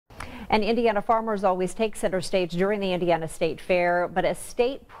And Indiana farmers always take center stage during the Indiana State Fair, but a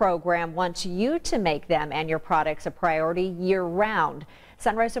state program wants you to make them and your products a priority year-round.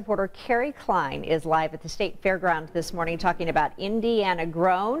 Sunrise reporter Carrie Klein is live at the State Fairground this morning talking about Indiana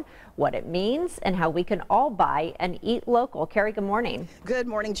grown, what it means, and how we can all buy and eat local. Carrie, good morning. Good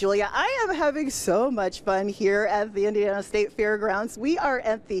morning, Julia. I am having so much fun here at the Indiana State Fairgrounds. We are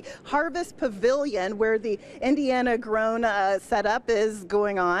at the Harvest Pavilion where the Indiana grown setup is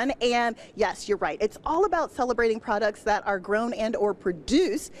going on. And yes, you're right. It's all about celebrating products that are grown and or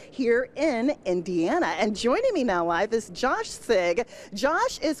produced here in Indiana. And joining me now live is Josh Sigg.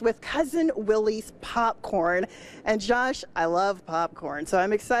 Josh is with Cousin Willie's Popcorn. And Josh, I love popcorn, so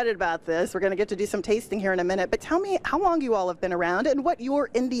I'm excited about this. We're going to get to do some tasting here in a minute, but tell me how long you all have been around and what your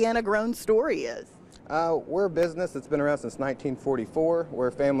Indiana grown story is. We're a business that's been around since 1944.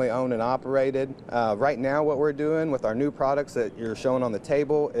 We're family owned and operated. Right now what we're doing with our new products that you're showing on the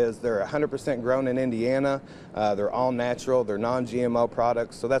table is they're 100% grown in Indiana. They're all natural, they're non-GMO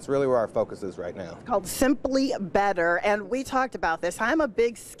products, so that's really where our focus is right now. It's called Simply Better, and we talked about this. I'm a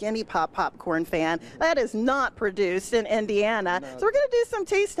big Skinny Pop popcorn fan. That is not produced in Indiana. No. So we're going to do some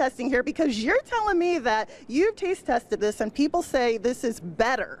taste testing here because you're telling me that you've taste tested this and people say this is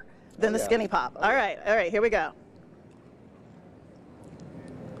better than the Skinny Pop. All right, here we go.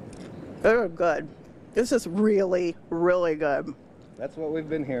 Oh, good. This is really, really good. That's what we've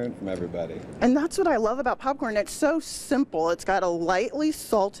been hearing from everybody. And that's what I love about popcorn. It's so simple. It's got a lightly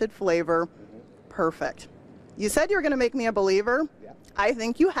salted flavor. Perfect. You said you were going to make me a believer. Yeah. I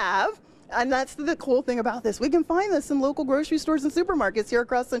think you have. And that's the cool thing about this. We can find this in local grocery stores and supermarkets here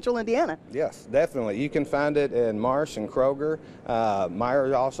across central Indiana. Yes, definitely. You can find it in Marsh and Kroger.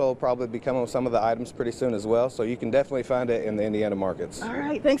 Meijer also will probably be coming with some of the items pretty soon as well. So you can definitely find it in the Indiana markets. All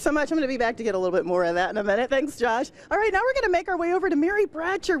right, thanks so much. I'm going to be back to get a little bit more of that in a minute. Thanks, Josh. All right, now we're going to make our way over to Mary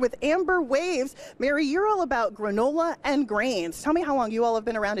Bratcher with Amber Waves. Mary, you're all about granola and grains. Tell me how long you all have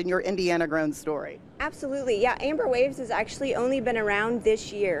been around in your Indiana grown story. Absolutely. Yeah, Amber Waves has actually only been around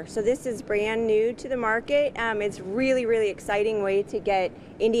this year. So this is brand new to the market. It's really, really exciting way to get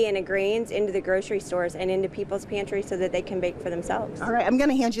Indiana grains into the grocery stores and into people's pantries so that they can bake for themselves. All right, I'm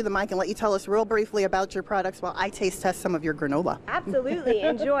going to hand you the mic and let you tell us real briefly about your products while I taste test some of your granola. Absolutely.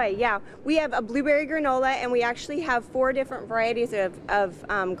 Enjoy. Yeah, we have a blueberry granola and we actually have 4 different varieties of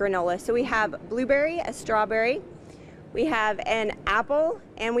granola. So we have blueberry, a strawberry, we have an apple,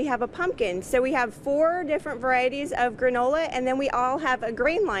 and we have a pumpkin. So we have 4 different varieties of granola, and then we all have a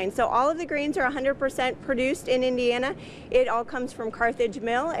grain line. So all of the grains are 100% produced in Indiana. It all comes from Carthage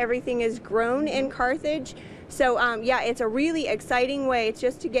Mill. Everything is grown in Carthage. So yeah, it's a really exciting way. It's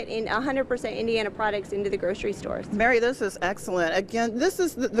just to get in 100% Indiana products into the grocery stores. Mary, this is excellent. Again, this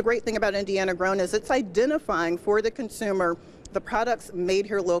is the great thing about Indiana grown is it's identifying for the consumer the products made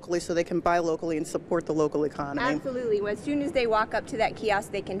here locally so they can buy locally and support the local economy. Absolutely. Well, as soon as they walk up to that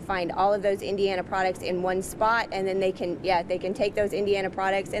kiosk, they can find all of those Indiana products in one spot, and then they can take those Indiana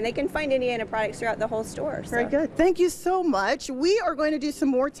products and they can find Indiana products throughout the whole store. Very good. Thank you so much. We are going to do some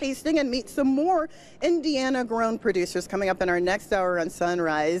more tasting and meet some more Indiana grown producers coming up in our next hour on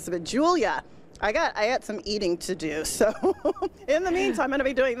Sunrise. But Julia, I got some eating to do, so in the meantime, I'm going to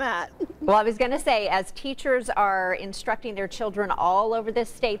be doing that. Well, I was going to say, as teachers are instructing their children all over this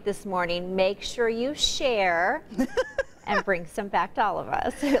state this morning, make sure you share and bring some back to all of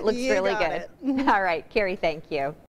us. It looks really good. All right, Carrie, thank you.